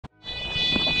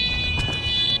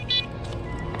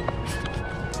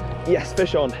Yes,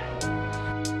 fish on.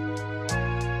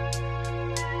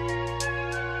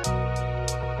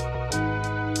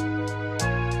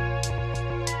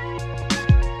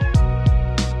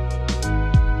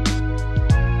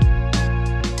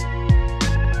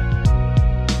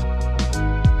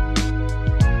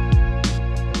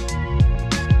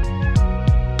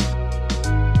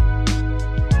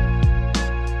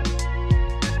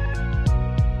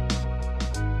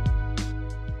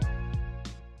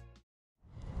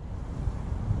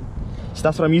 So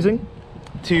that's what I'm using,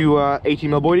 two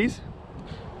 18mm boilies.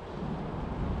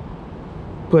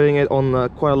 Putting it on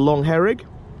quite a long hair rig.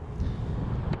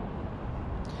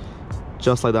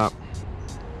 Just like that.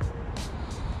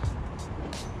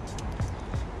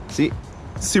 See,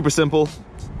 super simple.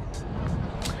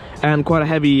 And quite a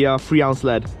heavy 3-ounce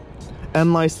lead.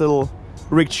 And nice little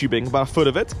rig tubing, about a foot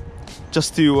of it,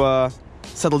 just to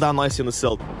settle down nicely on the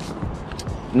silt.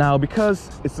 Now,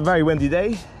 because it's a very windy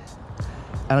day,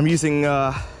 and I'm using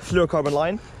fluorocarbon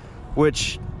line,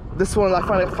 which this one I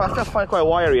find quite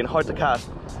wiry and hard to cast.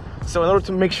 So in order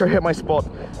to make sure I hit my spot,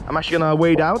 I'm actually gonna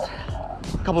wade out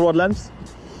a couple rod lengths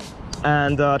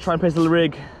and try and place the little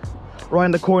rig right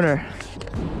in the corner.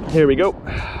 Here we go.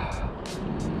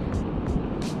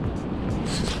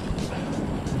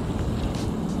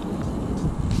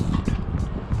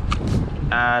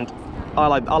 And I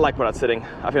like where that's sitting.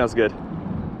 I think that's good.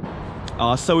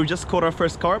 So we've just caught our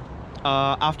first carp.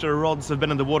 After the rods have been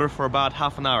in the water for about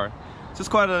half an hour. So it's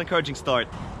quite an encouraging start.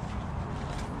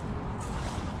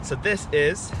 So this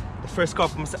is the first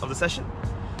carp of the session.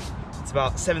 It's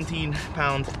about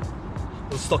 17-pound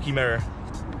little stocky mirror.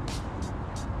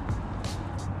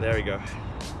 There we go.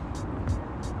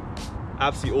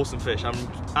 Absolutely awesome fish. I'm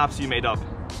absolutely made up.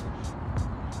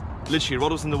 Literally,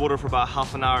 rod was in the water for about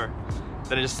half an hour.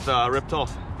 Then it just ripped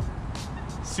off.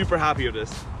 Super happy with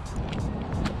this.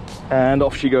 And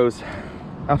off she goes.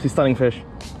 Absolutely stunning fish.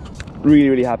 Really,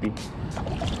 really happy.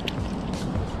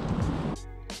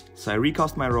 So I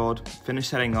recast my rod, finished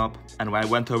setting up, and when I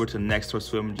went over to the next door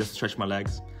swim just to stretch my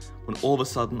legs, when all of a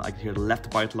sudden I could hear the left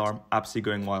bite alarm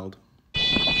absolutely going wild.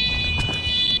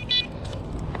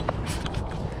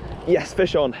 Yes,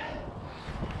 fish on.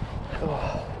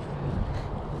 Oh.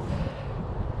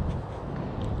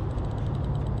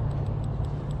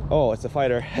 Oh, it's a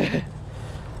fighter.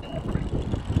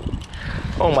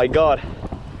 Oh my god.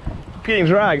 Peeling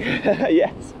drag.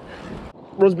 Yes.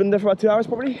 Rod's been there for about 2 hours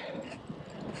probably.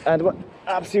 And what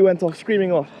absolutely went off,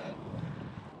 screaming off.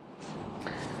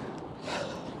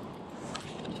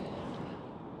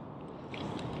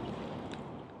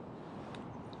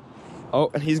 Oh,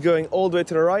 and he's going all the way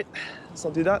to the right. Let's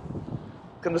not do that.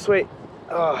 Come this way.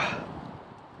 Oh.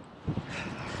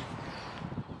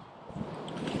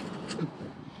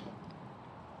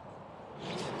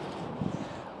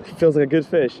 Feels like a good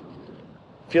fish.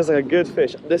 Feels like a good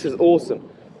fish. This is awesome.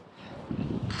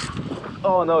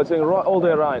 Oh no, it's going right all the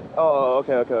way around. Oh,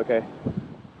 okay.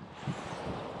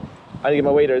 I need to get my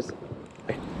waders.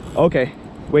 Okay,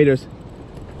 waders.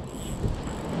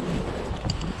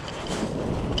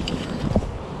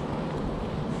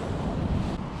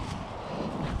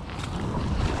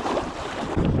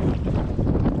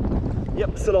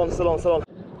 Yep, still on.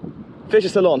 Fish is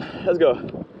still on. Let's go.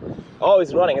 Oh,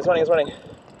 it's running.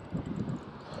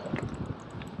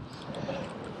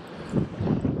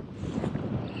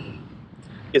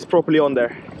 It's properly on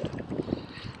there.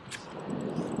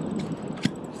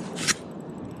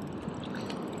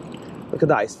 Look at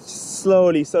that, it's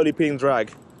slowly peeling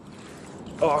drag.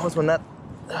 Oh, where's my net?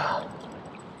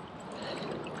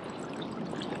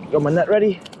 Got my net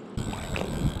ready.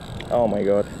 Oh my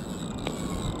god.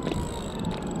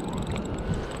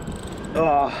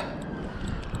 Oh.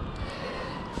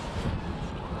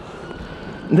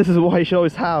 This is why you should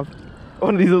always have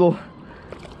one of these little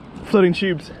floating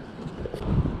tubes.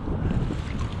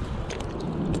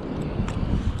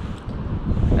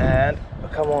 And oh,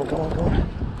 come on.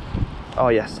 Oh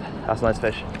yes, that's a nice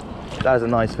fish. That is a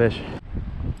nice fish.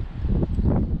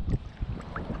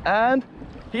 And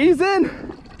he's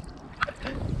in.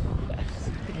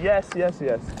 Yes.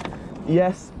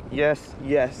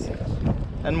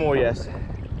 And more yes.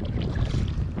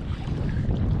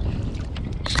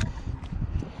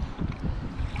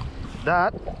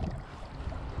 That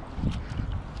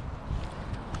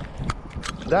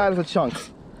is a chunk.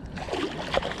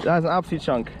 That is an absolute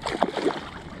chunk.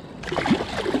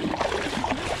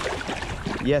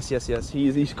 Yes.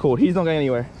 He's caught. He's not going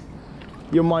anywhere.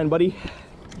 You're mine, buddy.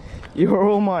 You're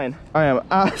all mine. I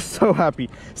am so happy.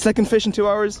 Second fish in 2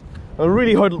 hours. A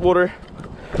really hard water.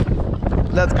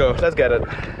 Let's go. Let's get it.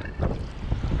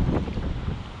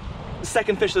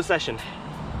 Second fish of the session.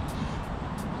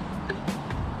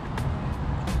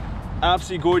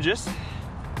 Absolutely gorgeous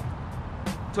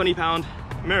 20-pound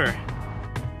mirror.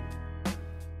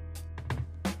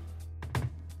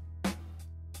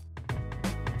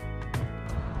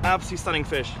 Absolutely stunning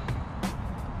fish.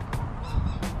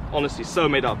 Honestly, so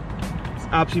made up. It's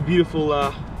absolutely beautiful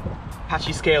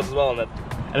patchy scales as well on it.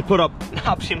 And it put up an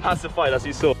absolutely massive fight, as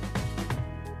you saw.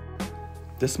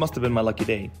 This must have been my lucky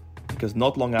day, because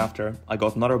not long after, I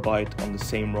got another bite on the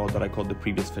same rod that I caught the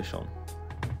previous fish on.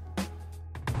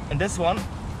 And this one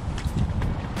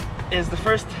is the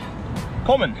first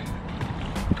common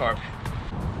carp.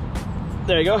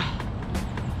 There you go.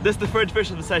 This is the third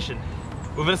fish of the session.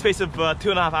 Within a space of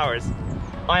 2.5 hours.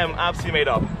 I am absolutely made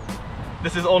up.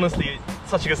 This is honestly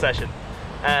such a good session.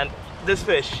 And this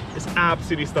fish is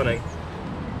absolutely stunning.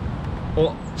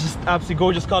 Well, just absolutely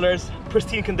gorgeous colors,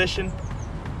 pristine condition,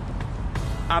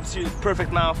 absolutely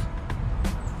perfect mouth,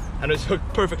 and it's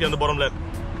hooked perfectly on the bottom lip.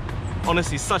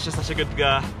 Honestly, such a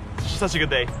good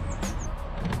day.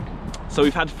 So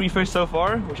we've had 3 fish so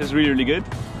far, which is really good.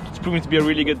 It's proving to be a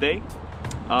really good day.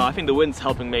 I think the wind's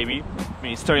helping maybe. I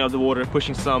mean, stirring up the water,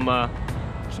 pushing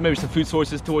maybe some food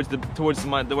sources towards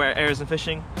the where areas I'm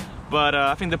fishing. But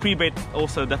I think the pre-bait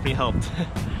also definitely helped.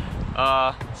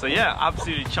 So yeah,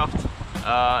 absolutely chuffed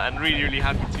and really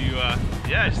happy to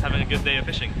yeah, just having a good day of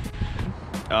fishing.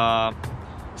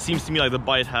 Seems to me like the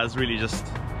bite has really just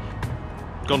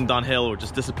gone downhill or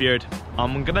just disappeared.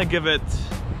 I'm gonna give it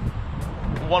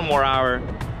 1 more hour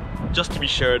just to be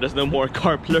sure there's no more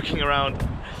carp lurking around,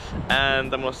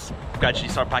 and I'm gonna gradually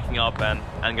start packing up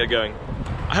and get going.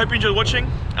 I hope you enjoyed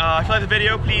watching. If you liked the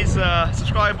video, please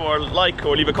subscribe or like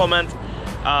or leave a comment.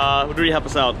 It would really help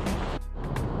us out.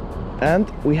 And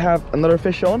we have another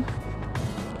fish on.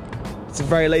 It's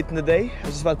very late in the day. I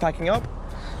was just about packing up.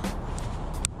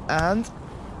 And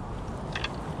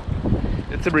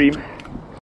it's a bream.